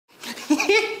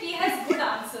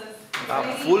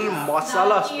full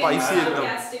masala spicy एकदम.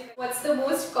 What's the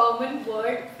most common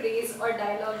word, phrase or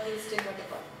dialogue used in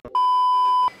Vatika?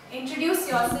 Introduce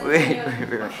yourself. Wait.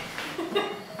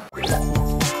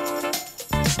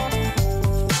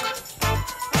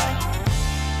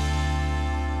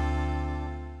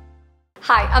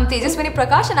 Hi, I'm Tejashwini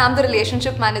and I'm the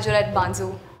relationship manager at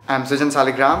Bhanzu. I'm Sujan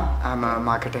Saligram. I'm a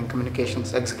marketing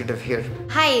communications executive here.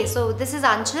 Hi, so this is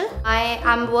Anchal. I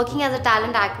am working as a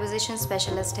talent acquisition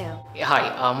specialist here.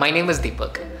 Hi, my name is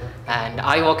Deepak and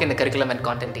I work in the curriculum and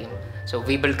content team. So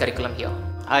we build curriculum here.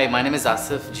 Hi, my name is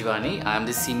Asif Jivani. I am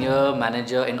the senior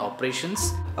manager in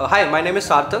operations. Hi, my name is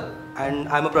Sarthak and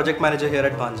I'm a project manager here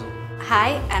at Bhanzu.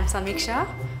 Hi, I'm Samiksha.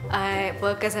 I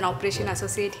work as an operation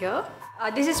associate here.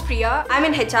 This is Rhea. I'm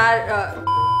in HR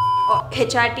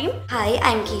team. Hi,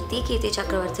 I'm Keerthi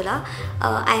Chakravartila.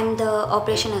 I am the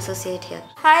operation associate here.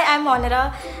 Hi, I'm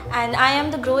Monera and I am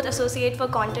the growth associate for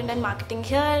content and marketing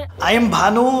here. I am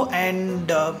Bhanu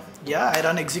and I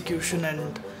run execution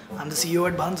and I'm the CEO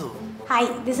at Bhanzu. Hi,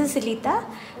 this is Silita.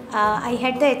 I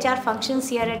head the HR functions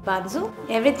here at Bhanzu.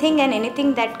 Everything and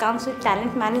anything that comes with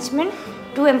talent management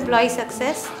to employee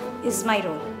success is my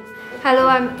role. Hello,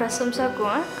 I'm Prashamsa.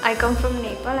 I come from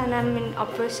Nepal and I'm an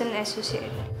operation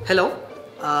associate. Hello,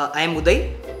 I am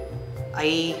Uday.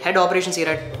 I head operations here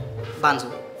at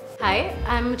Bhanzu. Hi,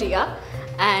 I'm Rhea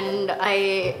and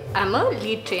I am a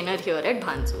lead trainer here at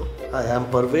Bhanzu. I am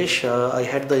Parvesh. I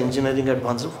head the engineering at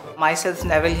Bhanzu. Myself,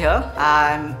 Neville here.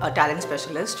 I'm a talent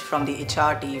specialist from the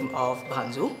HR team of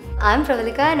Bhanzu. I'm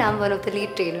Pravallika and I'm one of the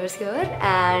lead trainers here,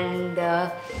 and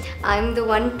I'm the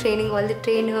one training all the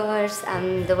trainers.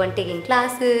 I'm the one taking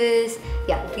classes.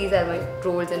 Yeah, these are my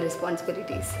roles and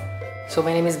responsibilities. So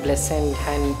my name is Blesson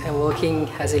and I'm working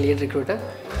as a lead recruiter.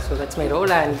 So that's my role,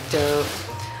 and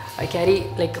I carry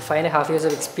like 5.5 years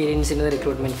of experience in the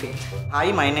recruitment field.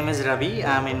 Hi, my name is Ravi.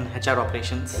 I'm in HR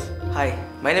operations. Hi,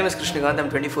 my name is Krishnakant. I'm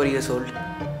 24 years old.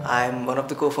 I'm one of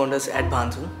the co-founders at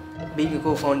Bhanzu. Being a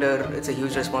co-founder, it's a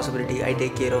huge responsibility. I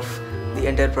take care of the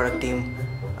entire product team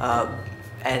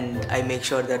and I make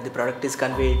sure that the product is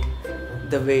conveyed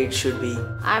the way it should be.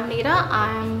 I'm Neera.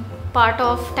 I'm part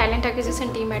of talent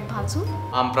acquisition team at Bhanzu.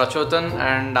 I'm Prachotan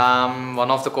and I'm one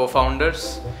of the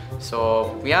co-founders.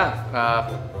 So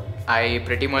I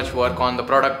pretty much work on the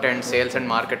product and sales and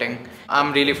marketing.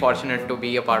 I'm really fortunate to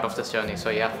be a part of this journey.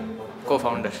 So yeah,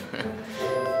 co-founder.